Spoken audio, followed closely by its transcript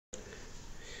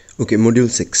Okay, module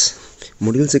 6.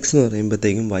 Module 6 എന്ന്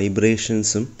പറയുമ്പോഴത്തേക്കും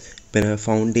വൈബ്രേഷൻസും പിന്നെ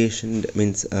ഫൗണ്ടേഷൻ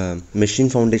മീൻസ് മെഷീൻ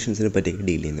ഫൗണ്ടേഷൻസിനെ പറ്റിയൊക്കെ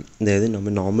ഡീൽ ചെയ്യുന്നു. അതായത്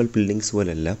നമ്മൾ നോർമൽ ബിൽഡിങ്സ്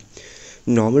പോലെയല്ല,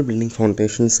 നോർമൽ ബിൽഡിംഗ്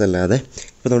ഫൗണ്ടേഷൻസ് അല്ലാതെ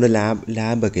ഇപ്പോൾ നമ്മുടെ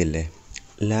ലാബൊക്കെ ഇല്ലേ,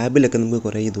 ലാബിലൊക്കെ നമുക്ക്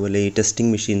കുറേ ഇതുപോലെ ഈ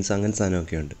ടെസ്റ്റിംഗ് മെഷീൻസ് അങ്ങനെ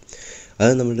സാധനമൊക്കെ ഉണ്ട്.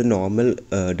 അത് നമ്മുടെ നോർമൽ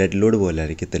ഡെഡ് ലോഡ് പോലെ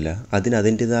ആയിരിക്കത്തില്ല,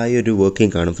 അതിൻ്റേതായ ഒരു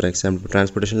വർക്കിംഗ് കാണും. ഫോർ എക്സാമ്പിൾ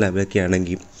ട്രാൻസ്പോർട്ടേഷൻ ലാബിലൊക്കെ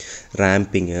ആണെങ്കിൽ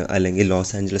റാമ്പിങ് അല്ലെങ്കിൽ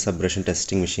ലോസ് ആഞ്ചലസ് സബ്രഷൻ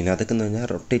ടെസ്റ്റിംഗ് മെഷീൻ അതൊക്കെ എന്ന് പറഞ്ഞാൽ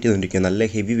റൊട്ടേറ്റ് ചെയ്തുകൊണ്ടിരിക്കുക, നല്ല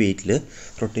ഹെവി വെയിറ്റിൽ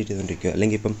റൊട്ടേറ്റ് ചെയ്തുകൊണ്ടിരിക്കുക.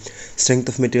 അല്ലെങ്കിൽ ഇപ്പം സ്ട്രെങ്ത്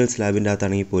ഓഫ് മെറ്റീരിയൽസ് ലാബിൻ്റെ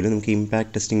അകത്താണെങ്കിൽ പോലും നമുക്ക്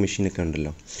ഇമ്പാക്ട് ടെസ്റ്റിംഗ് മെഷീനൊക്കെ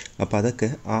ഉണ്ടല്ലോ. അപ്പോൾ അതൊക്കെ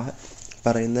ആ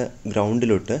പറയുന്ന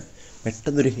ഗ്രൗണ്ടിലോട്ട്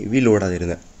പെട്ടെന്നൊരു ഹെവി ലോഡാണ്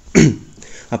തരുന്നത്.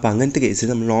 അപ്പോൾ അങ്ങനത്തെ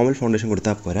കേസിൽ നമ്മൾ നോർമൽ ഫൗണ്ടേഷൻ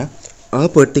കൊടുത്താൽ പോരാ, ആ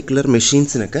പെർട്ടിക്കുലർ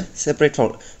മെഷീൻസിനൊക്കെ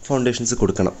സെപ്പറേറ്റ് ഫൗണ്ടേഷൻസ്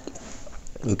കൊടുക്കണം.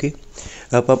 ഓക്കെ,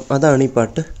 അപ്പം അതാണ് ഈ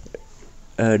പാട്ട്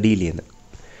ഡീൽ ചെയ്യുന്നത്.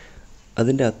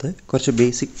 അതിൻ്റെ അകത്ത് കുറച്ച്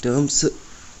ബേസിക് ടേംസ്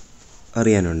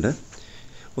അറിയാനുണ്ട്.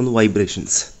 ഒന്ന്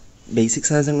വൈബ്രേഷൻസ്, ബേസിക്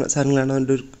സാധനങ്ങളാണ്.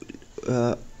 അതിൻ്റെ ഒരു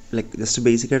ലൈക്ക് ജസ്റ്റ്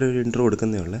ബേസിക്കായിട്ട് ഒരു ഇൻട്രോ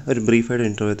കൊടുക്കുന്നേ ഉള്ളൂ, ഒരു ബ്രീഫായിട്ട്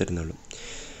ഇൻട്രോ തരുന്നേ ഉള്ളൂ.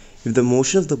 If the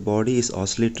motion of the body is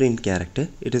oscillatory in character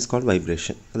it is called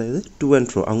vibration. അതായത് ടു ആൻഡ്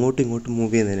ഫ്രോ, അങ്ങോട്ടും ഇങ്ങോട്ടും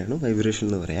മൂവ് ചെയ്യുന്നതിനാണ് വൈബ്രേഷൻ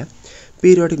എന്ന് പറയാം.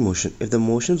 Periodic motion, if the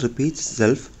motion repeats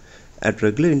self at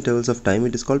regular intervals of time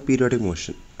it is called periodic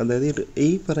motion. അതായത് ഈ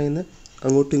പറയുന്ന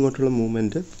അങ്ങോട്ടും ഇങ്ങോട്ടുള്ള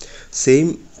movement same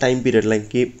time period,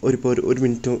 like ഒരു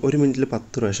മിനിറ്റിൽ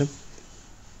 10 പ്രാവശ്യം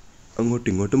അങ്ങോട്ടും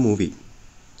ഇങ്ങോട്ടും മൂവ് ചെയ്യും.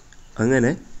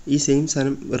 അങ്ങനെ ഈ സെയിം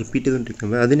സാധനം റിപ്പീറ്റ്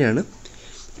ചെയ്തുകൊണ്ടിരിക്കുമ്പോൾ അതിനെയാണ്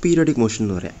പീരിയോഡിക് മോഷൻ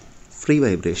എന്ന് പറയാം. Free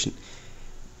vibration,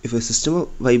 if a system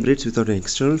vibrates without an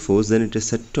external force then it is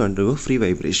said to undergo free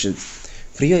vibrations.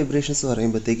 Free vibrations എന്ന്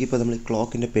പറയുമ്പോഴത്തേക്ക് ഇപ്പോൾ നമ്മൾ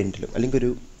ക്ലോക്കിൻ്റെ പെൻഡിലും അല്ലെങ്കിൽ ഒരു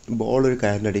ബോൾ ഒരു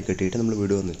കയറിൻ്റെ അടിയിൽ കെട്ടിയിട്ട് നമ്മൾ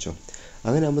വിടുമെന്ന് വെച്ചോ.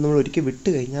 അങ്ങനെ ആകുമ്പോൾ നമ്മൾ ഒരിക്കൽ വിട്ട്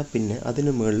കഴിഞ്ഞാൽ പിന്നെ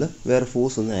അതിന് മുകളിൽ വേറെ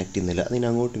ഫോഴ്സ് ഒന്നും ആക്ട് ചെയ്യുന്നില്ല, അതിന്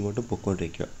അങ്ങോട്ടും ഇങ്ങോട്ടും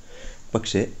പൊയ്ക്കൊണ്ടിരിക്കുക.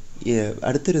 പക്ഷേ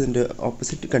അടുത്തൊരു ഇതിൻ്റെ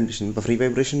ഓപ്പോസിറ്റ് കണ്ടീഷൻ, ഇപ്പോൾ ഫ്രീ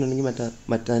വൈബ്രേഷൻ ആണെങ്കിൽ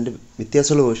മറ്റതിൻ്റെ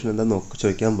വ്യത്യാസമുള്ള വേർഷൻ എന്താണെന്ന്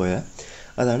ചോദിക്കാൻ പോയാൽ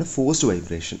അതാണ് ഫോഴ്സ്ഡ്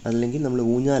വൈബ്രേഷൻ. അല്ലെങ്കിൽ നമ്മൾ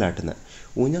ഊഞ്ഞാലാട്ടുന്നത്.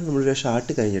 ഊഞ്ഞാൽ നമ്മളൊരു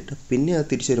ഷാട്ട് കഴിഞ്ഞിട്ട് പിന്നെ അത്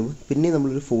തിരിച്ചു വരുമ്പോൾ പിന്നെ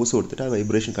നമ്മളൊരു ഫോഴ്സ് കൊടുത്തിട്ട് ആ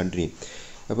വൈബ്രേഷൻ കണ്ടിന്യൂ ചെയ്യും.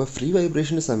 അപ്പോൾ ഫ്രീ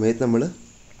വൈബ്രേഷൻ്റെ സമയത്ത് നമ്മൾ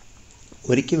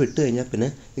ഒരിക്കൽ വിട്ട് കഴിഞ്ഞാൽ പിന്നെ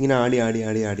ഇങ്ങനെ ആടി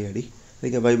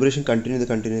അല്ലെങ്കിൽ വൈബ്രേഷൻ കണ്ടിന്യൂ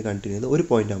ചെയ്ത് ഒരു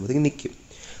പോയിൻ്റ് ആകുമ്പോഴത്തേക്ക് നിൽക്കും.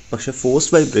 പക്ഷേ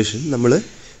ഫോഴ്സ്ഡ് വൈബ്രേഷൻ നമ്മൾ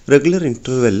റെഗുലർ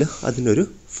ഇൻ്റർവെല്ലിൽ അതിനൊരു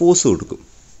ഫോഴ്സ് കൊടുക്കും.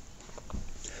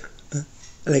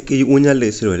 ലൈക്ക് ഈ ഊഞ്ഞാലിൻ്റെ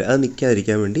കേസിൽ പോലെ അത്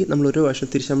നിൽക്കാതിരിക്കാൻ വേണ്ടി നമ്മളൊരു വർഷം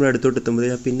തിരിച്ച് നമ്മൾ അടുത്തോട്ട്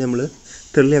എത്തുമ്പോഴത്തേക്ക് പിന്നെ നമ്മൾ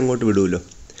തെള്ളി അങ്ങോട്ട് വിടുമല്ലോ.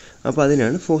 അപ്പോൾ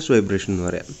അതിനാണ് ഫോഴ്സ്ഡ് വൈബ്രേഷൻ എന്ന്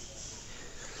പറയാം.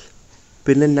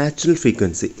 പിന്നെ natural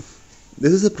frequency,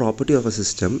 this is A property of A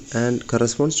system and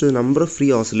corresponds to A number of free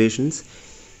oscillations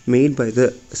made by the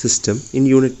system in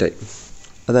unit time.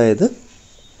 അതായത്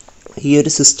ഈ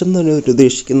ഒരു സിസ്റ്റം എന്ന് പറഞ്ഞാൽ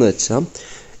ഉദ്ദേശിക്കുന്നത് വെച്ചാൽ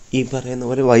ഈ പറയുന്ന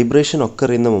പോലെ വൈബ്രേഷൻ ഒക്കെ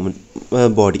അറിയുന്ന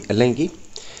ബോഡി അല്ലെങ്കിൽ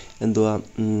എന്തുവാ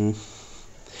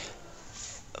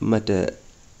മറ്റേ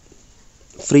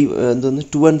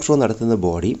ടു ആൻഡ് ഫ്രോ നടത്തുന്ന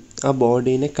ബോഡി, ആ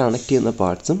ബോഡീനെ കണക്ട് ചെയ്യുന്ന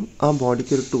പാർട്സും ആ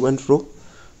ബോഡിക്ക് ഒരു two and fro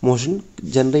motion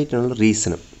generate ചെയ്യാനുള്ള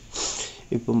റീസണും.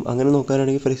 ഇപ്പം അങ്ങനെ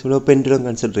നോക്കാനാണെങ്കിൽ ഫോർ എക്സാമ്പിൾ പെൻഡുലം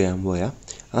കൺസിഡർ ചെയ്യാൻ പോയാൽ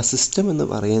ആ സിസ്റ്റം എന്ന്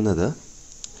പറയുന്നത്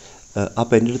ആ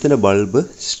പെൻഡുലത്തിൻ്റെ ബൾബ്,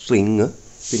 സ്ട്രിങ്,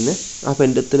 പിന്നെ ആ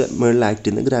പെൻഡുലത്തിന് മുകളിൽ ആക്ട്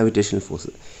ചെയ്യുന്ന ഗ്രാവിറ്റേഷണൽ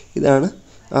ഫോഴ്സ്, ഇതാണ്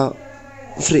ആ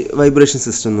ഫ്രീ വൈബ്രേഷൻ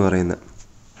സിസ്റ്റം എന്ന് പറയുന്നത്.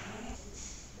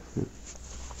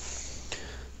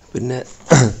 പിന്നെ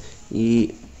ഈ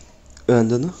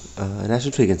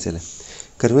നാച്ചുറൽ ഫ്രീക്വൻസി അല്ലേ,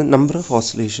 കാരണം number of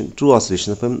oscillation, true oscillation.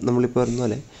 അപ്പം നമ്മളിപ്പോൾ പറഞ്ഞ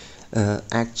പോലെ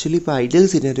ആക്ച്വലി ഇപ്പോൾ ഐഡിയൽ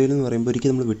സിനാരിയോയിൽ എന്ന് പറയുമ്പോൾ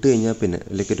ഒരിക്കലും നമ്മൾ വിട്ട് കഴിഞ്ഞാൽ പിന്നെ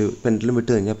ലൈക്ക് ഒരു പെൻഡുലം വിട്ട്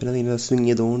കഴിഞ്ഞാൽ പിന്നെ അതിനെ സ്വിങ്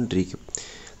ചെയ്തുകൊണ്ടിരിക്കും.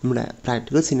 നമ്മുടെ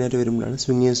പ്രാക്ടിക്കൽ സിനാരിയോ വരുമ്പോഴാണ്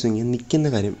സ്വിങ് നിൽക്കുന്ന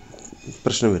കാര്യം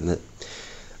പ്രശ്നം വരുന്നത്.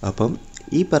 അപ്പം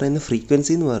ഈ പറയുന്ന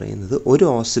ഫ്രീക്വൻസി എന്ന് പറയുന്നത് ഒരു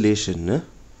ഓസിലേഷന്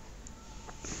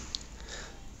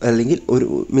അല്ലെങ്കിൽ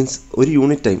ഒരു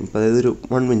യൂണിറ്റ് ടൈം, അതായത് ഒരു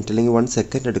 1 മിനിറ്റ് അല്ലെങ്കിൽ 1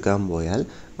 സെക്കൻഡ് എടുക്കാൻ പോയാൽ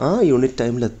ആ യൂണിറ്റ്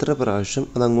ടൈമിൽ എത്ര പ്രാവശ്യം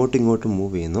അത് അങ്ങോട്ടും ഇങ്ങോട്ടും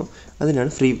മൂവ് ചെയ്യുന്നു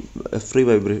അതിനാണ് free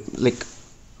vibration like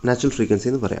natural frequency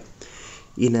എന്ന് പറയാം.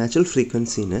 ഈ നാച്ചുറൽ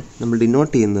ഫ്രീക്വൻസീനെ നമ്മൾ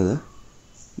ഡിനോട്ട് ചെയ്യുന്നത്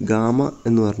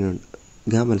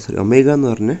ഒമേഗ എന്ന്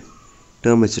പറഞ്ഞ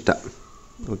ടേം വെച്ചിട്ടാണ്.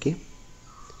 ഓക്കെ,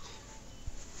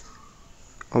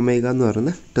 ഒമേഗ എന്ന്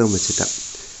പറയുന്ന ടേം വെച്ചിട്ടാണ്.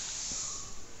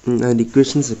 അതിൻ്റെ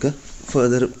ഇക്വേഷൻസൊക്കെ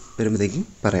ഫർദർ വരുമ്പോഴത്തേക്കും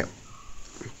പറയാം.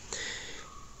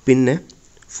 പിന്നെ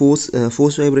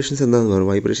ഫോഴ്സ് വൈബ്രേഷൻസ് എന്താണെന്ന് പറയാം.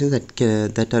 Vibrations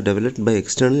that are developed by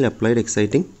external applied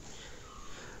exciting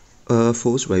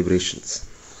force vibrations.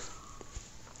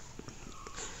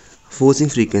 Forcing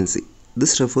frequency,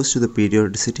 this refers to the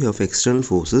periodicity of external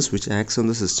forces which acts on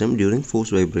the system during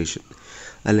force vibration.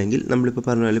 അല്ലെങ്കിൽ നമ്മളിപ്പോൾ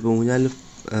പറഞ്ഞ പോലെ ഇപ്പോൾ ഊഞ്ഞാൽ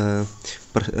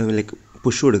ലൈക്ക്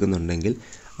പുഷ് കൊടുക്കുന്നുണ്ടെങ്കിൽ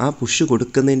ആ push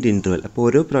കൊടുക്കുന്നതിൻ്റെ interval, അപ്പോൾ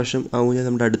ഓരോ പ്രാവശ്യം ആ ഊഞ്ഞാൽ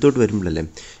നമ്മുടെ അടുത്തോട്ട് വരുമ്പോഴല്ലേ,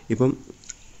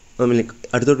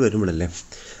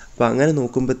 അപ്പോൾ അങ്ങനെ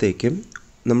നോക്കുമ്പോഴത്തേക്കും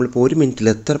നമ്മളിപ്പോൾ 1 മിനിറ്റിൽ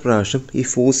എത്ര പ്രാവശ്യം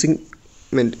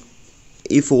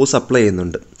ഈ ഫോഴ്സ് അപ്ലൈ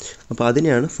ചെയ്യുന്നുണ്ട്. അപ്പോൾ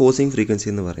അതിനെയാണ് ഫോഴ്സിങ് ഫ്രീക്വൻസി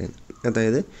എന്ന് പറയുന്നത്.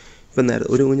 അതായത് ഇപ്പം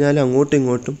ഒരു ഊഞ്ഞാൽ അങ്ങോട്ടും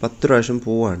ഇങ്ങോട്ടും 10 പ്രാവശ്യം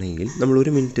പോവുകയാണെങ്കിൽ നമ്മൾ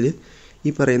ഒരു മിനിറ്റിൽ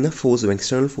ഈ പറയുന്ന ഫോഴ്സ്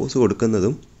എക്സ്റ്റേണൽ ഫോഴ്സ്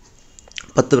കൊടുക്കുന്നതും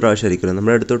 10 പ്രാവശ്യം ആയിരിക്കുമല്ലോ.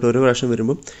 നമ്മുടെ അടുത്തോട്ട് ഓരോ പ്രാവശ്യം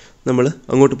വരുമ്പം നമ്മൾ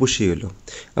അങ്ങോട്ട് പുഷ് ചെയ്യുമല്ലോ.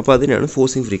 അപ്പോൾ അതിനാണ്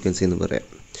ഫോഴ്സിങ് ഫ്രീക്വൻസി എന്ന് പറയാം.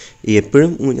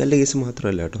 എപ്പോഴും ഊഞ്ഞാലിൻ്റെ കേസ്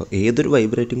മാത്രമല്ല കേട്ടോ, ഏതൊരു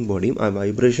വൈബ്രേറ്റിംഗ് ബോഡിയും ആ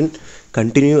വൈബ്രേഷൻ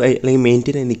കണ്ടിന്യൂ ആയി അല്ലെങ്കിൽ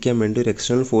മെയിൻറ്റെയിൻ ആയി നിൽക്കാൻ വേണ്ടി ഒരു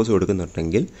എക്സ്റ്റേണൽ ഫോഴ്സ്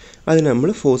കൊടുക്കുന്നുണ്ടെങ്കിൽ അതിന്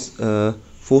നമ്മൾ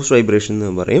ഫോഴ്സ് വൈബ്രേഷൻ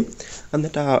എന്ന് പറയും.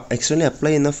 എന്നിട്ട് ആ എക്സ്റ്റേണലി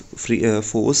അപ്ലൈ ചെയ്യുന്ന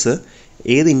ഫോഴ്സ്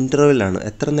ഏത് ഇൻ്റർവെല്ലാണ്,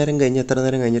 എത്ര നേരം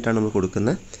കഴിഞ്ഞിട്ടാണ് നമ്മൾ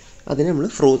കൊടുക്കുന്നത്, അതിനെ നമ്മൾ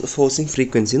ഫോഴ്സിങ്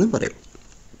ഫ്രീക്വൻസി എന്ന് പറയും.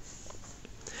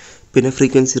 പിന്നെ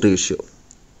frequency ratio.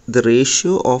 The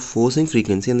ratio of forcing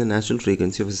frequency and the natural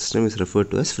frequency of a system is referred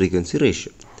to as frequency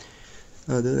ratio.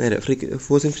 അത് നേരെ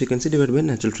forcing frequency divide by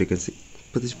natural frequency.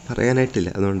 ഇപ്പോൾ ഇത് പറയാനായിട്ടില്ല,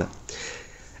 അതുകൊണ്ടാണ്.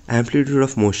 Amplitude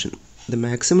of motion. The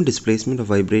maximum displacement of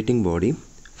vibrating body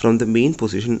from the main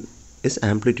position is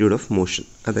amplitude of motion.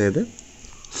 അതായത്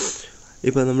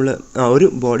ഇപ്പോൾ നമ്മൾ ഒരു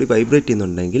body vibrate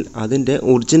ചെയ്യുന്നുണ്ടെങ്കിൽ അതിൻ്റെ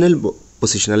ഒറിജിനൽ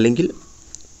പൊസിഷൻ അല്ലെങ്കിൽ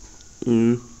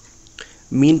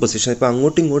മീൻ പൊസിഷൻ, ഇപ്പോൾ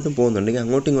അങ്ങോട്ടും ഇങ്ങോട്ടും പോകുന്നുണ്ടെങ്കിൽ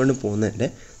അങ്ങോട്ടും ഇങ്ങോട്ടും പോകുന്നതിൻ്റെ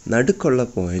നടുക്കുള്ള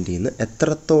പോയിൻറ്റിൽ നിന്ന്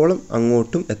എത്രത്തോളം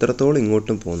അങ്ങോട്ടും എത്രത്തോളം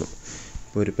ഇങ്ങോട്ടും പോകുന്നു.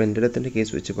 ഇപ്പോൾ ഒരു പെൻഡുലത്തിൻ്റെ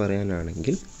കേസ് വെച്ച്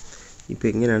പറയാനാണെങ്കിൽ ഇപ്പോൾ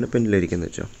എങ്ങനെയാണ് പെൻഡുലം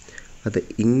വെച്ചോ, അത്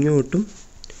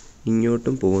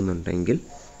ഇങ്ങോട്ടും പോകുന്നുണ്ടെങ്കിൽ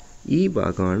ഈ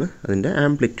ഭാഗമാണ് അതിൻ്റെ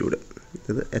ആംപ്ലിറ്റ്യൂഡ്.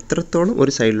 ഇത് എത്രത്തോളം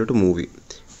ഒരു സൈഡിലോട്ട് മൂവ് ചെയ്യും,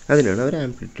 അതിനാണ് അവർ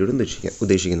ആംപ്ലിറ്റ്യൂഡ്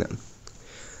ഉദ്ദേശിക്കുന്നത്.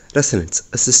 Resonance.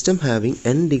 A system having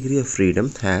n degree of freedom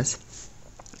has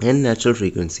n natural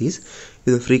frequencies.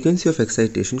 If the frequency of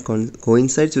excitation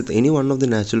coincides with any one of the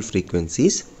natural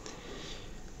frequencies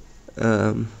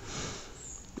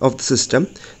of the system,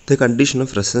 the condition of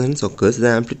resonance occurs.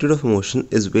 The amplitude of motion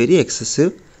is very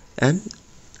excessive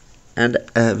and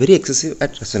very excessive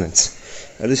at resonance.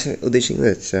 അത് ഉദ്ദേശിക്കുന്നത്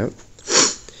വെച്ചാൽ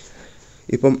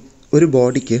ഇപ്പം ഒരു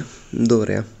ബോഡിക്ക് എന്താ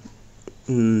പറയുക,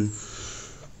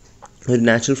 ഒരു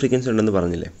natural frequency ഉണ്ടെന്ന്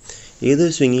പറഞ്ഞില്ലേ.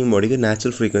 ഏതൊരു സ്വിങ്ങിങ് ബോഡിക്ക്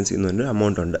നാച്ചുറൽ ഫ്രീക്വൻസി എന്ന് പറഞ്ഞൊരു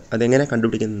എമൗണ്ട് ഉണ്ട്. അതെങ്ങനെ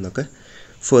കണ്ടുപിടിക്കുന്നതെന്നൊക്കെ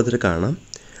ഫെർദർ കാണാം.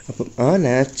 അപ്പം ആ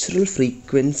നാച്ചുറൽ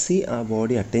ഫ്രീക്വൻസി ആ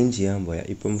ബോഡി അറ്റൈൻ ചെയ്യാൻ പോയാൽ,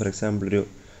 ഇപ്പം ഫോർ എക്സാമ്പിൾ ഒരു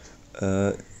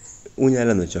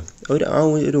ഊഞ്ഞാലെന്ന് വെച്ചോ,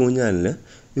 ഒരു ഊഞ്ഞാലിന്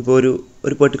ഇപ്പോൾ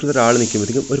ഒരു പെർട്ടിക്കുലർ ആൾ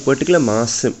നിൽക്കുമ്പോഴത്തേക്കും ഒരു പെർട്ടിക്കുലർ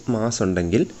മാസ്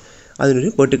ഉണ്ടെങ്കിൽ അതിനൊരു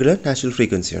പെർട്ടിക്കുലർ നാച്ചുറൽ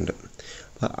ഫ്രീക്വൻസി ഉണ്ട്.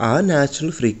 അപ്പോൾ ആ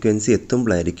നാച്ചുറൽ ഫ്രീക്വൻസി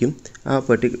എത്തുമ്പോഴായിരിക്കും ആ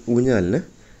ഊഞ്ഞാലിന്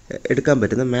എടുക്കാൻ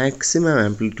പറ്റുന്ന മാക്സിമം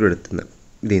ആംപ്ലിറ്റ്യൂഡ്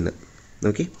ഇതിൽ നിന്ന്.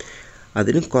 ഓക്കെ,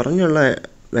 അതിന് കുറഞ്ഞുള്ള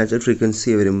നാച്ചുറൽ ഫ്രീക്വൻസി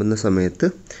വരുന്ന സമയത്ത്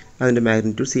അതിൻ്റെ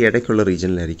മാഗ്നിറ്റ്യൂഡ്സ് ഈ ഇടയ്ക്കുള്ള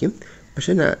റീജിയനിലായിരിക്കും.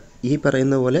 പക്ഷേ ഈ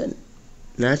പറയുന്ന പോലെ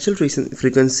നാച്ചുറൽ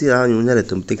ഫ്രീക്വൻസി ആ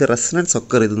ഊഞ്ഞാലെത്തുമ്പോഴത്തേക്ക് റെസൊണൻസ്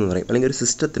ഒക്കർ ചെയ്തെന്ന് പറയും, അല്ലെങ്കിൽ ഒരു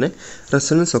സിസ്റ്റത്തിന്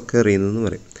റെസൊണൻസ് ഒക്കർ ചെയ്യുന്നതെന്ന്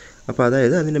പറയും. അപ്പോൾ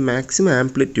അതായത് അതിൻ്റെ മാക്സിമം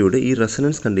ആംപ്ലിറ്റ്യൂഡ് ഈ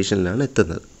റെസൊണൻസ് കണ്ടീഷനിലാണ്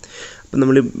എത്തുന്നത്. അപ്പം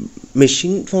നമ്മൾ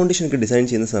മെഷീൻ ഫൗണ്ടേഷനൊക്കെ ഡിസൈൻ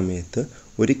ചെയ്യുന്ന സമയത്ത്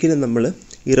ഒരിക്കലും നമ്മൾ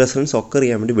ഈ റെസൊണൻസ് ഒക്കർ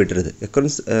ചെയ്യാൻ വേണ്ടി വിടരുത്.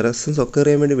 റെസൊണൻസ് ഒക്കർ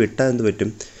ചെയ്യാൻ വേണ്ടി വിട്ടാൽ എന്ത് പറ്റും,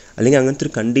 അല്ലെങ്കിൽ അങ്ങനത്തെ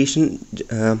ഒരു കണ്ടീഷൻ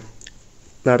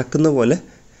നടക്കുന്ന പോലെ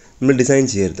നമ്മൾ ഡിസൈൻ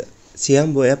ചെയ്യരുത്. ചെയ്യാൻ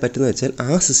പോയാൽ പറ്റുന്ന വെച്ചാൽ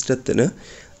ആ സിസ്റ്റത്തിന്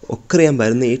ഒക്കർ ചെയ്യാൻ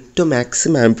പറ്റുന്ന ഏറ്റവും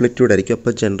മാക്സിമം ആംപ്ലിറ്റ്യൂഡ് ആയിരിക്കും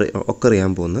അപ്പോൾ ഒക്കർ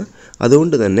ചെയ്യാൻ പോകുന്നത്.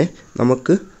 അതുകൊണ്ട് തന്നെ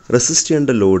നമുക്ക് റെസിസ്റ്റ്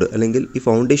ചെയ്യേണ്ട ലോഡ്, അല്ലെങ്കിൽ ഈ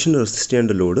ഫൗണ്ടേഷൻ റെസിസ്റ്റ്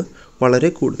ചെയ്യേണ്ട ലോഡ്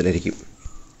വളരെ കൂടുതലായിരിക്കും.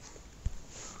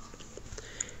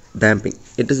 Damping.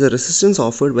 It is the resistance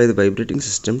offered by the vibrating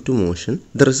system to motion.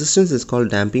 The resistance is called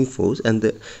damping force and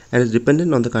is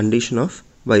dependent on the condition of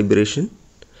vibration,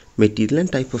 material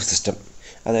and type of system.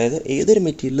 അതായത് ഏതൊരു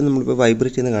മെറ്റീരിയലും നമ്മളിപ്പോൾ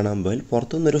vibrate ചെയ്യുന്ന കാണുമ്പോൾ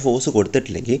പുറത്തുനിന്നൊരു force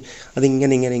കൊടുത്തിട്ടില്ലെങ്കിൽ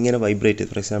അതിങ്ങനെ vibrate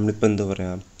ചെയ്ത്, for example ഇപ്പോൾ എന്താ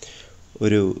പറയുക,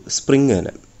 ഒരു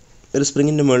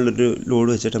സ്പ്രിങ്ങിൻ്റെ മുകളിലൊരു ലോഡ്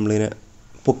വെച്ചിട്ട് നമ്മളിങ്ങനെ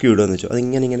പൊക്കി വിടുകയെന്ന് വെച്ചോ,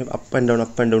 അതിങ്ങനെ അപ്പ് ആൻഡ്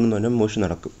ഡൗൺ എന്ന് പറഞ്ഞാൽ മോഷൻ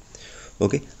നടക്കും.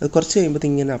 ഓക്കെ, അത് കുറച്ച് കഴിയുമ്പോൾ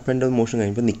ഇങ്ങനെ അപ്പ് ആൻഡ് ഡൗൺ മോഷൻ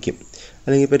കഴിയുമ്പോൾ നിൽക്കും.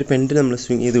 അല്ലെങ്കിൽ ഇപ്പോൾ ഒരു പെൻഡിൽ നമ്മൾ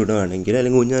സ്വിങ് ചെയ്ത് വിടുകയാണെങ്കിൽ,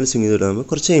 അല്ലെങ്കിൽ ഊഞ്ഞാൽ സ്വിങ് ചെയ്ത് വിടുമ്പോൾ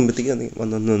കുറച്ച് കഴിയുമ്പോഴത്തേക്ക്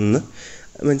വന്ന്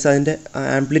മീൻസ് അതിൻ്റെ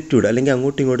ആംപ്ലിറ്റ്യൂഡ് അല്ലെങ്കിൽ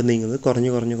അങ്ങോട്ടും ഇങ്ങോട്ടും നീങ്ങുന്നത്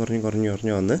കുറഞ്ഞ്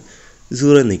വന്ന്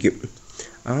 0 നിൽക്കും.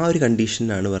 ആ ഒരു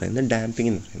കണ്ടീഷനാണ് പറയുന്നത് ഡാമ്പിംഗ്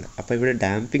എന്ന് പറയുന്നത്. അപ്പോൾ ഇവിടെ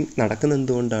ഡാമ്പിംഗ് നടക്കുന്നത്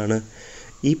എന്തുകൊണ്ടാണ്,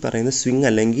 ഈ പറയുന്ന സ്വിങ്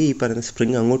അല്ലെങ്കിൽ ഈ പറയുന്ന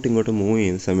സ്പ്രിങ് അങ്ങോട്ടും ഇങ്ങോട്ടും മൂവ്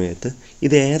ചെയ്യുന്ന സമയത്ത്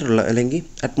ഇത് എയറുള്ള അല്ലെങ്കിൽ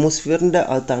അറ്റ്മോസ്ഫിയറിൻ്റെ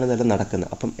അകത്താണ് ഇതെല്ലാം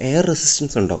നടക്കുന്നത്. അപ്പം എയർ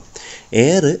റെസിസ്റ്റൻസ് ഉണ്ടാവും.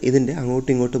 എയർ ഇതിൻ്റെ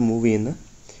അങ്ങോട്ടും ഇങ്ങോട്ടും മൂവ്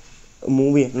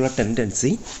ചെയ്യാനുള്ള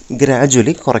ടെൻഡൻസി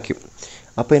ഗ്രാജുവലി കുറയ്ക്കും.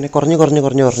 അപ്പോൾ ഇതിനെ കുറഞ്ഞ്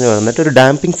വന്നിട്ട് ഒരു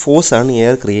ഡാമ്പിംഗ് ഫോഴ്സാണ്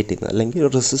എയർ ക്രിയേറ്റ് ചെയ്യുന്നത്, അല്ലെങ്കിൽ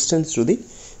ഒരു resistance to the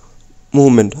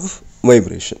movement of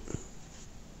vibration.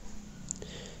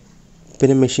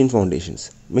 പിന്നെ machine foundations.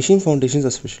 Machine foundations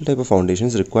are special type of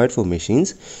foundations required for machines,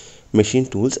 machine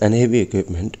tools and heavy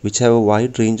equipment which have a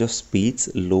wide range of speeds,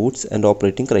 loads and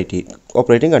operating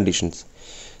conditions.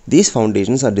 These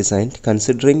foundations are designed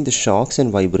considering the shocks and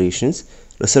vibrations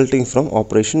resulting from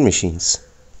operation machines.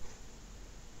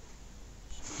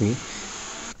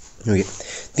 Okay.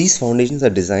 These foundations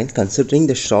are designed considering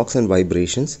the shocks and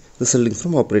vibrations resulting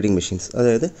from operating machines.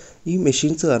 അതായത് ഈ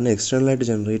machines കാരണം എക്സ്റ്റേണലായിട്ട്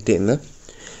generate ചെയ്യുന്ന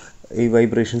ഈ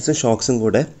വൈബ്രേഷൻസും ഷോക്സും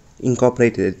കൂടെ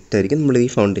incorporate ചെയ്തിട്ടായിരിക്കും നമ്മൾ ഈ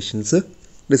foundations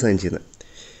design ചെയ്യുന്നത്.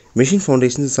 Machine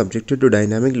foundations is subjected to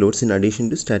dynamic loads in addition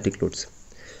to static loads.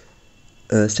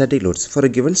 For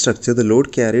a given structure, the load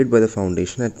carried by the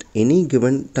foundation at any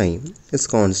given time is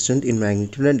constant in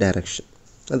magnitude and direction.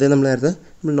 അതേ നമ്മൾ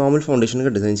normal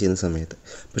ഫൗണ്ടേഷനൊക്കെ design ചെയ്യുന്ന സമയത്ത്.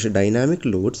 പക്ഷേ dynamic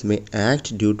lords may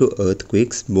act due to earth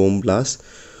quakes, bomb blast,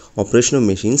 operation of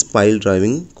machines, pile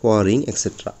driving, quarrying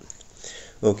etcetera.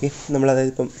 Okay,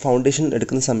 നമ്മളതായത് ഇപ്പം foundation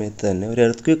എടുക്കുന്ന സമയത്ത് തന്നെ ഒരു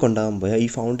എർത്ത് ക്വേക്ക് ഉണ്ടാകുമ്പോൾ ഈ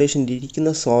ഫൗണ്ടേഷൻ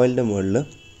ഇരിക്കുന്ന സോയിലിൻ്റെ മുകളിൽ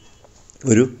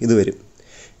ഒരു ഇത് വരും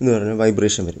എന്ന് പറഞ്ഞാൽ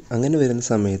വൈബ്രേഷൻ വരും. അങ്ങനെ വരുന്ന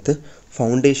സമയത്ത്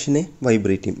ഫൗണ്ടേഷനെ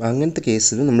വൈബ്രേറ്റ് ചെയ്യും. അങ്ങനത്തെ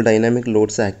കേസിൽ നമ്മൾ ഡൈനാമിക്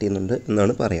ലോഡ്സ് ആക്ട് ചെയ്യുന്നുണ്ട്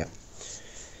എന്നാണ് പറയാം.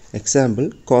 Example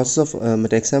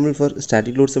example for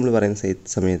static lords നമ്മൾ പറയുന്ന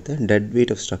സമയത്ത് dead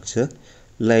weight of structure,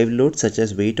 live load such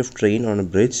as weight of train on A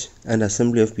bridge and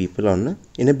assembly of people on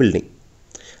in A building.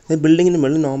 അതായത് ബിൽഡിങ്ങിന്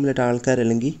മുകളിൽ നോർമലായിട്ട് ആൾക്കാർ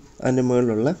അല്ലെങ്കിൽ അതിൻ്റെ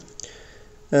മുകളിലുള്ള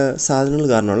സാധനങ്ങൾ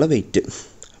കാരണമുള്ള വെയ്റ്റ്.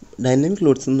 ഡൈനാമിക്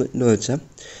ലോഡ്സ് എന്ന് വെച്ചാൽ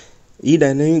ഈ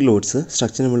ഡൈനാമിക് ലോഡ്സ്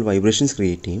സ്ട്രക്ചറിന് മുകളിൽ വൈബ്രേഷൻസ്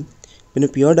ക്രിയേറ്റ് ചെയ്യും. പിന്നെ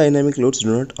pure dynamic lords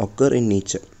do not occur in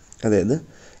nature. അതായത്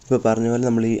ഇപ്പോൾ പറഞ്ഞ പോലെ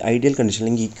നമ്മൾ ഈ ഐഡിയൽ കണ്ടീഷൻ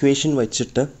അല്ലെങ്കിൽ ഇക്വേഷൻ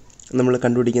വെച്ചിട്ട് നമ്മൾ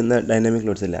കണ്ടുപിടിക്കുന്ന ഡൈനാമിക്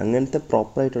ലോഡ്സ് അല്ല, അങ്ങനത്തെ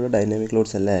പ്രോപ്പറായിട്ടുള്ള ഡൈനാമിക്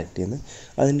ലോഡ്സ് അല്ല ആക്ട് ചെയ്യുന്നത്.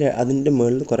 അതിൻ്റെ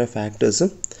മുകളിൽ കുറേ ഫാക്ടേഴ്സ്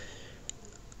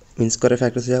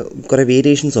കുറേ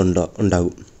വേരിയേഷൻസ്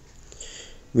ഉണ്ടാകും.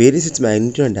 Various it's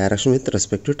magnitude and direction with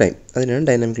respect to time. അതിനാണ്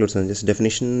ഡൈനാമിക് ലോഡ്സ് എന്ന് ജസ്റ്റ്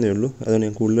ഡെഫിനേഷൻ എന്നേ ഉള്ളൂ. അതുകൊണ്ട്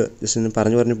ഞാൻ കൂടുതൽ ജസ്റ്റ്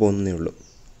പറഞ്ഞു പോകുന്നതേ ഉള്ളൂ.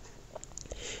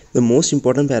 The most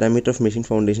important parameter of machine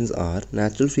foundations are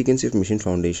natural frequency of machine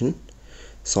foundation,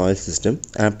 soil system,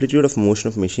 amplitude of motion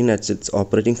of machine at its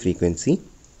operating frequency.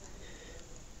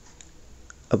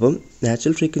 അപ്പം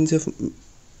natural frequency of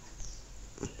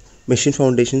machine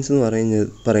foundations എന്ന്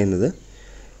പറയുന്നത്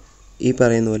ഈ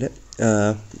പറയുന്ന പോലെ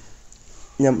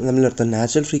നമ്മളടുത്ത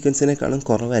നാച്ചുറൽ ഫ്രീക്വൻസിനേക്കാളും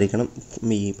കുറവായിരിക്കണം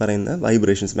ഈ പറയുന്ന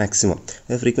വൈബ്രേഷൻസ് മാക്സിമം.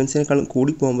 അതായത് ഫ്രീക്വൻസിനേക്കാളും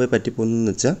കൂടി പോകുമ്പോൾ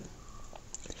പറ്റിപ്പോകുന്നതെന്ന് വെച്ചാൽ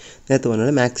നേരത്തെ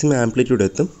പറഞ്ഞാൽ മാക്സിമം ആംപ്ലിറ്റ്യൂഡ്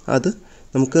എത്തും, അത്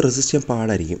നമുക്ക് റെസിസ്റ്റ് ചെയ്യാൻ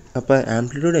പാടായിരിക്കും. അപ്പോൾ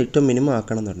ആംപ്ലിറ്റ്യൂഡ് ഏറ്റവും മിനിമം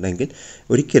ആക്കണം എന്നുണ്ടെങ്കിൽ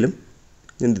ഒരിക്കലും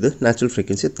ഇത് നാച്ചുറൽ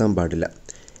ഫ്രീക്വൻസി എത്താൻ പാടില്ല.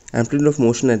 Amplitude of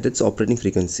motion at its operating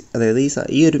frequency, അതായത്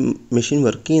ഈ ഒരു മെഷീൻ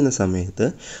വർക്ക് ചെയ്യുന്ന സമയത്ത്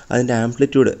അതിൻ്റെ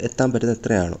ആംപ്ലിറ്റ്യൂഡ് എത്താൻ പറ്റുന്ന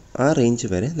എത്രയാണോ ആ റേഞ്ച്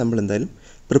വരെ നമ്മൾ എന്തായാലും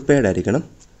പ്രിപ്പയർഡ് ആയിരിക്കണം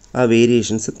ആ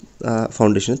വേരിയേഷൻസ് ആ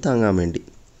ഫൗണ്ടേഷന് താങ്ങാൻ വേണ്ടി.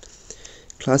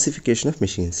 Classification of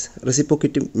machines.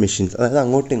 Reciprocating machines, അതായത്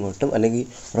അങ്ങോട്ടും ഇങ്ങോട്ടും അല്ലെങ്കിൽ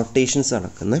റൊട്ടേഷൻസ്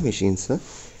നടക്കുന്ന മെഷീൻസ്,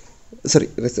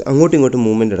 അങ്ങോട്ടും ഇങ്ങോട്ടും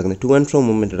മൂവ്മെൻറ്റ് നടക്കുന്ന ടു ആൻഡ് ഫ്രോ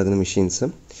മൂവ്മെൻറ്റ് നടക്കുന്ന മെഷീൻസ്.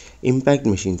 ഇമ്പാക്ട്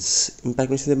മെഷീൻസ്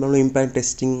നമ്മൾ ഇമ്പാക്ട്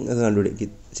ടെസ്റ്റിംഗ് അത്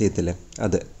ചെയ്യത്തില്ലേ,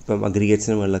 അത് ഇപ്പം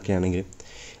അഗ്രിഗേറ്റ്സിന് മുകളിലൊക്കെ ആണെങ്കിൽ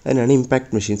അതിനാണ്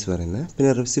ഇമ്പാക്ട് മെഷീൻസ് പറയുന്നത്.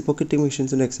 പിന്നെ റെസിപ്രോക്കേറ്റിംഗ്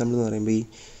മെഷീൻസിൻ്റെ എക്സാമ്പിൾ എന്ന് പറയുമ്പോൾ ഈ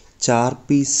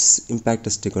ചാർപീസ് ഇമ്പാക്ട്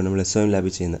ടെസ്റ്റൊക്കെ ഉണ്ട് നമ്മൾ SOM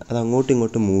ലാബിൽ ചെയ്യുന്നത്. അത് അങ്ങോട്ടും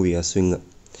ഇങ്ങോട്ടും മൂവ് ചെയ്യുക സ്വിങ്,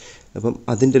 അപ്പം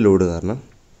അതിൻ്റെ ലോഡ് കാരണം.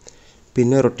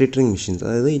 പിന്നെ റൊട്ടേറ്ററിങ് മെഷീൻസ്,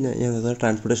 അതായത് ഞാൻ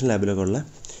ട്രാൻസ്പോർട്ടേഷൻ ലാബിലൊക്കെ ഉള്ള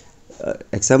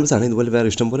എക്സാമ്പിൾസാണ്. ഇതുപോലെ വേറെ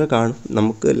ഇഷ്ടംപോലെ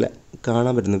നമുക്ക്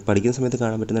കാണാൻ പറ്റുന്ന പഠിക്കുന്ന സമയത്ത്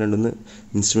കാണാൻ പറ്റുന്ന 2-3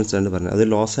 ഇൻസ്ട്രുമെൻറ്റ്സ് ആണ് പറഞ്ഞത്. അത്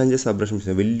ലോസ് ആഞ്ചലസ് അബ്രേഷൻ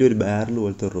മെഷീൻ, വലിയൊരു ബാരൽ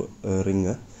പോലത്തെ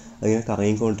റിങ്, അതിങ്ങനെ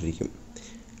കറങ്ങിക്കൊണ്ടിരിക്കും.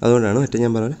 അതുകൊണ്ടാണ് മറ്റേ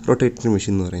ഞാൻ പറഞ്ഞ റൊട്ടേറ്ററിങ്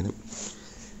മെഷീൻ എന്ന് പറയുന്നത്.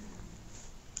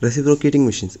 Reciprocating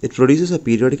machines. It produces a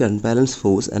periodic unbalanced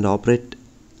force and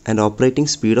operating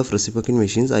speed of reciprocating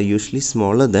machines are usually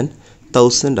smaller than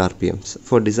 1000 RPMs.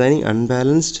 For designing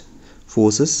unbalanced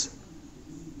forces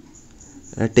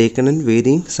taken in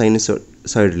varying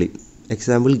sinusoidally.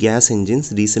 Example gas engines,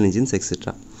 diesel engines,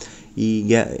 etc. ഈ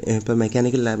ഇപ്പോൾ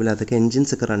mechanical ലാബിലകത്തൊക്കെ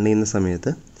engines ഒക്കെ run ചെയ്യുന്ന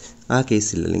സമയത്ത് ആ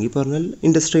കേസിൽ അല്ലെങ്കിൽ പറഞ്ഞാൽ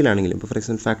ഇൻഡസ്ട്രിയിലാണെങ്കിലും ഇപ്പോൾ ഫോർ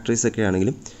എക്സാമ്പിൾ ഫാക്ടറീസൊക്കെ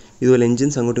ആണെങ്കിലും ഇതുപോലെ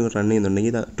എൻജിൻസ് അങ്ങോട്ടും ഇങ്ങോട്ട് റൺ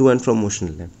ചെയ്യുന്നുണ്ടെങ്കിൽ ഇത് ടു ആൻഡ് ഫ്രം മോഷൻ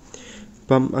അല്ലേ.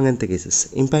 അപ്പം അങ്ങനത്തെ cases.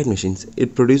 Impact machines.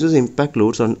 It produces impact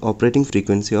lords on operating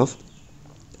frequency of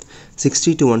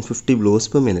 60 to 150 blows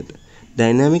per minute.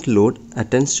 Dynamic load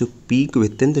attempts to peak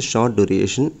within the short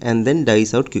duration and then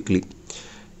dies out quickly.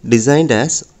 Designed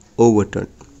as overturn,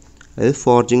 അതായത്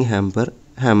forging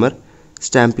hammer,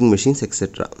 stamping machines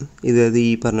etcetera. ഇത്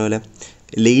ഈ പറഞ്ഞ പോലെ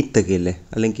ലെയ്ത്തൊക്കെ ഇല്ലേ,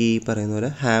 അല്ലെങ്കിൽ ഈ പറയുന്ന പോലെ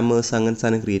ഹാമേഴ്സ് അങ്ങനത്തെ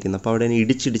സാധനം ക്രിയേറ്റ് ചെയ്യുന്നത്. അപ്പോൾ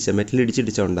അവിടെ മെറ്റൽ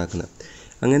ഇടിച്ചിടിച്ചാണ് ഉണ്ടാക്കുന്നത്.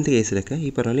 അങ്ങനത്തെ കേസിലൊക്കെ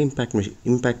ഈ പറഞ്ഞ പോലെ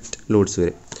ഇമ്പാക്ട് ലോഡ്സ്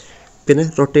വരും. പിന്നെ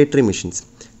rotatory machines.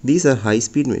 These are high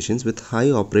speed machines with high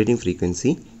operating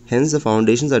frequency. Hence the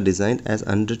foundations R designed as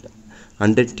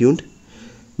undertuned.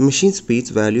 Machine speeds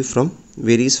varies from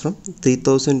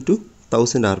 3000 to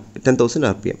 10,000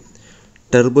 RPM.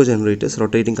 Turbo generators,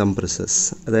 rotating compressors,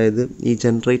 അതായത് ഈ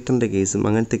ജനറേറ്ററിൻ്റെ കേസും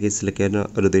അങ്ങനത്തെ കേസിലൊക്കെയാണ്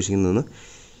അവർ ഉദ്ദേശിക്കുന്നതെന്ന്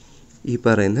ഈ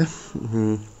പറയുന്ന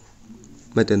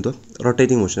മറ്റെന്തോ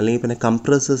റൊട്ടേറ്റിംഗ് മോഷൻ. അല്ലെങ്കിൽ പിന്നെ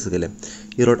കംപ്രസേഴ്സ് ഒക്കെ അല്ലേ,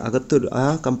 ഈ അകത്തൊരു ആ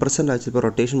കംപ്രസറിൻ്റെ ആവശ്യം ഇപ്പോൾ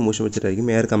റൊട്ടേഷൻ മോഷൻ വെച്ചിട്ടായിരിക്കും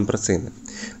എയർ കംപ്രസ് ചെയ്യുന്നത്.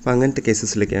 അപ്പോൾ അങ്ങനത്തെ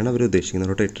കേസസിലൊക്കെയാണ് അവർ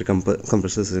ഉദ്ദേശിക്കുന്നത് റൊട്ടേറ്ററി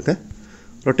കംപ്രസേഴ്സൊക്കെ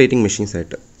റൊട്ടേറ്റിംഗ്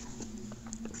മെഷീൻസായിട്ട്.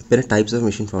 പിന്നെ types of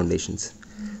machine foundations.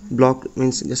 Block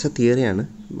means just ആ തിയറിയാണ്,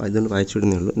 ഇതുകൊണ്ട് വായിച്ചു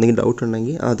വിടുന്നേ ഉള്ളൂ. എന്തെങ്കിലും ഡൗട്ട്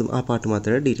ഉണ്ടെങ്കിൽ അതും ആ പാർട്ട്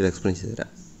മാത്രമേ ഡീറ്റെയിൽ എക്സ്പ്ലെയിൻ ചെയ്ത്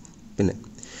തരാം. പിന്നെ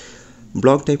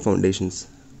ബ്ലോക്ക് ടൈപ്പ് ഫൗണ്ടേഷൻസ്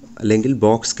അല്ലെങ്കിൽ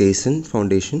box Kesan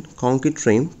foundation, concrete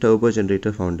frame turbo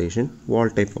generator foundation, wall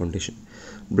type foundation.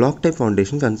 Block type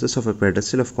foundation consist of A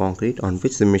pedestal of concrete on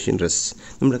which the machine rest.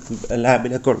 നമ്മുടെ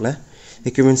ലാബിലൊക്കെ ഉള്ള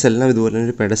എക്യുപ്മെൻറ്റ്സ് എല്ലാം ഇതുപോലെ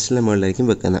ഒരു പെഡസ്റ്റലിൻ്റെ മുകളിലായിരിക്കും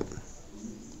വെക്കുന്നത്.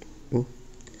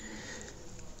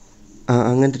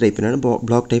 അങ്ങനത്തെ ടൈപ്പിനാണ്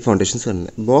ബ്ലോക്ക് ടൈപ്പ് ഫൗണ്ടേഷൻസ്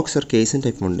വരുന്നത്. Box or Kesan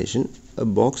type foundation.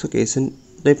 Box or Kesan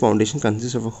type foundation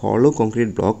consists of a hollow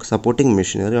concrete block supporting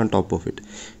machinery on top of it.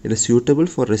 It is suitable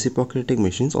for reciprocating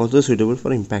machines, also suitable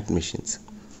for impact machines.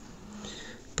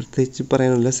 പ്രത്യേകിച്ച്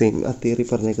പറയാനുള്ള same ആ theory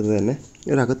പറഞ്ഞേക്കുന്നത് തന്നെ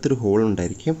ഒരകത്തൊരു whole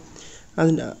ഉണ്ടായിരിക്കും.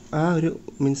 അതിൻ്റെ ആ ഒരു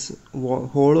means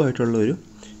ഹോളുമായിട്ടുള്ള ഒരു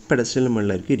പെഡസ്റ്റലിന്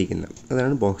മുകളിലായിരിക്കും ഇരിക്കുന്നത്.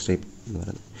 അതാണ് ബോക്സ് ടൈപ്പ് എന്ന്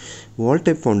പറയുന്നത്. വാൾ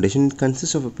type foundation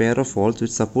consist of A pair of walls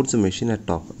which supports A machine at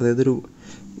top. അതായത് ഒരു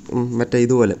മറ്റേ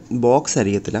ഇതുപോലെ ബോക്സ്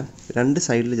അറിയത്തില്ല, രണ്ട്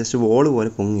സൈഡിൽ ജസ്റ്റ് വോൾ പോലെ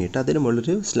പൊങ്ങിയിട്ട് അതിന്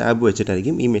മുകളിലൊരു സ്ലാബ്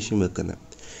വെച്ചിട്ടായിരിക്കും ഈ മെഷീൻ വെക്കുന്നത്.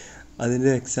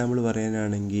 അതിൻ്റെ എക്സാമ്പിൾ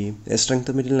പറയാനാണെങ്കിൽ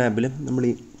സ്ട്രെങ്ത് മെറ്റീരിയൽ ലാബിൽ നമ്മൾ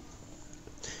ഈ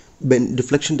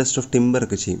ഡിഫ്ലക്ഷൻ ടെസ്റ്റ് ഓഫ് ടിമ്പർ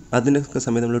ഒക്കെ ചെയ്യും. അതിനൊക്കെ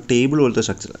സമയത്ത് നമ്മൾ ടേബിൾ പോലത്തെ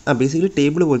സ്ട്രക്ചർ, ബേസിക്കലി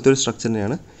ടേബിൾ പോലത്തെ ഒരു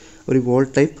സ്ട്രക്ചറിനെയാണ് ഒരു വാൾ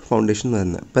ടൈപ്പ് ഫൗണ്ടേഷൻ എന്ന്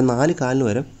പറയുന്നത്. ഇപ്പം 4 കാലിന്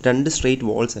വരെ 2 സ്ട്രെയിറ്റ്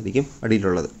വാൾസ് ആയിരിക്കും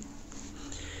അടിയിലുള്ളത്.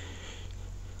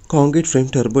 Concrete frame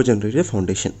turbo generator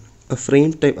foundation. Frame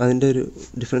type അതിൻ്റെ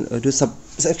ഒരു സബ്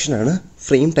സെക്ഷനാണ്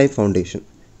frame type foundation.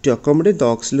 To accommodate the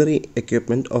auxiliary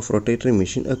equipment of rotatory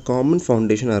machine, A common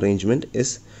foundation arrangement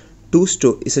is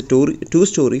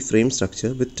two-story frame structure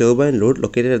with turbine load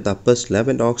located at the upper slab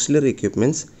and auxiliary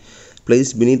equipments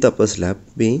placed beneath the upper slab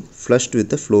being flushed with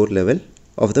the floor level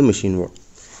of the machine wall.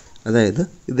 അതായത്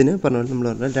ഇതിന് പറഞ്ഞാൽ നമ്മൾ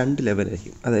പറഞ്ഞാൽ 2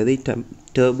 ലെവലായിരിക്കും. അതായത് ഈ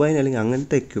turbine അല്ലെങ്കിൽ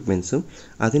അങ്ങനത്തെ എക്യുപ്മെൻറ്റ്സും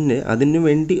അതിന്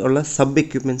വേണ്ടി ഉള്ള സബ്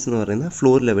എക്യുപ്മെൻറ്റ്സ് എന്ന് പറയുന്ന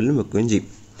ഫ്ലോർ ലെവലിലും വെക്കുകയും ചെയ്യും.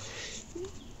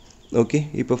 ഓക്കെ,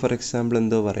 ഇപ്പോൾ ഫോർ എക്സാമ്പിൾ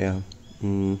എന്തോ പറയാം,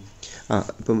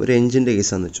 ഇപ്പം ഒരു എഞ്ചിൻ്റെ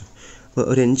കേസാണെന്ന് വെച്ചോ. അപ്പോൾ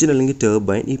ഒരു എഞ്ചിൻ അല്ലെങ്കിൽ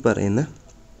ടർബൈൻ ഈ പറയുന്ന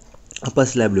അപ്പർ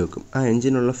സ്ലാബിൽ വെക്കും. ആ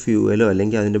എഞ്ചിനുള്ള ഫ്യൂവലോ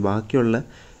അല്ലെങ്കിൽ അതിൻ്റെ ബാക്കിയുള്ള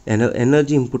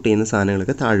എനർജി ഇൻപുട്ട് ചെയ്യുന്ന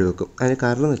സാധനങ്ങളൊക്കെ താഴെ വെക്കും. അതിന്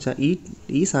കാരണം എന്ന് വെച്ചാൽ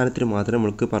ഈ സാധനത്തിന് മാത്രമേ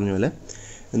നമ്മൾക്ക് പറഞ്ഞ പോലെ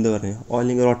എന്താ പറയുക,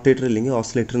 അല്ലെങ്കിൽ റൊട്ടേറ്റർ അല്ലെങ്കിൽ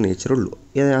ഓസിലേറ്റർ നേച്ചറുള്ളൂ.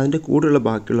 അതിൻ്റെ കൂടെയുള്ള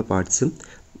ബാക്കിയുള്ള പാർട്സും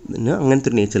അങ്ങനത്തെ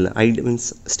ഒരു നേച്ചറില്ല, മീൻസ്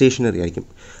സ്റ്റേഷനറി ആയിരിക്കും.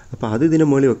 അപ്പോൾ അത് ഇതിന്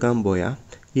മുകളിൽ വെക്കാൻ പോയാൽ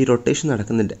ഈ റൊട്ടേഷൻ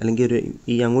നടക്കുന്ന അല്ലെങ്കിൽ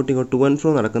ഈ അങ്ങോട്ടും ഇങ്ങോട്ടും ടു ആൻഡ്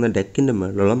ഫ്രോ നടക്കുന്ന ഡെക്കിൻ്റെ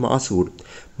മുകളിലുള്ള മാസ്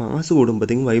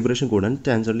കൂടുമ്പോഴത്തേക്കും വൈബ്രേഷൻ കൂടാൻ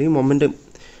ചാൻസ് ഉണ്ട്. ഈ മൊമെൻറ്റം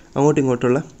അങ്ങോട്ടും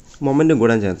ഇങ്ങോട്ടുള്ള മൊമെൻറ്റം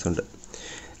കൂടാൻ ചാൻസ് ഉണ്ട്.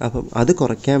 അപ്പം അത്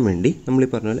കുറയ്ക്കാൻ വേണ്ടി നമ്മൾ ഈ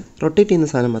പറഞ്ഞ പോലെ റൊട്ടേറ്റ് ചെയ്യുന്ന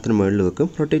സാധനം മാത്രം മുകളിൽ വെക്കും,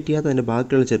 റൊട്ടേറ്റ് ചെയ്യാതെ അതിൻ്റെ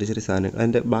ബാക്കിയുള്ള ചെറിയ ചെറിയ സാധനങ്ങൾ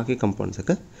അതിൻ്റെ ബാക്കി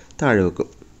കമ്പോണൻസൊക്കെ താഴെ വെക്കും.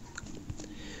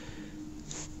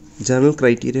 General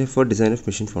criteria four design of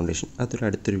machine foundation, അതൊരു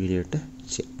അടുത്തൊരു വീഡിയോ ആയിട്ട്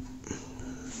ചെയ്യാം.